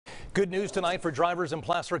Good news tonight for drivers in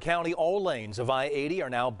Placer County. All lanes of I-80 are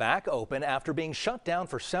now back open after being shut down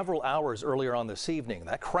for several hours earlier on this evening.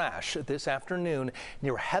 That crash this afternoon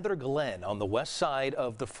near Heather Glen on the west side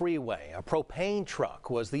of the freeway. A propane truck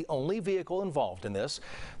was the only vehicle involved in this.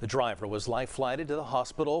 The driver was life-flighted to the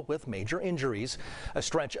hospital with major injuries. A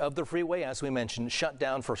stretch of the freeway, as we mentioned, shut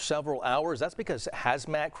down for several hours. That's because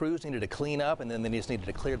hazmat crews needed to clean up, and then they just needed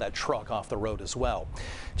to clear that truck off the road as well.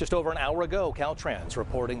 Just over an hour ago, Caltrans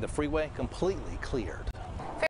reporting the freeway completely cleared.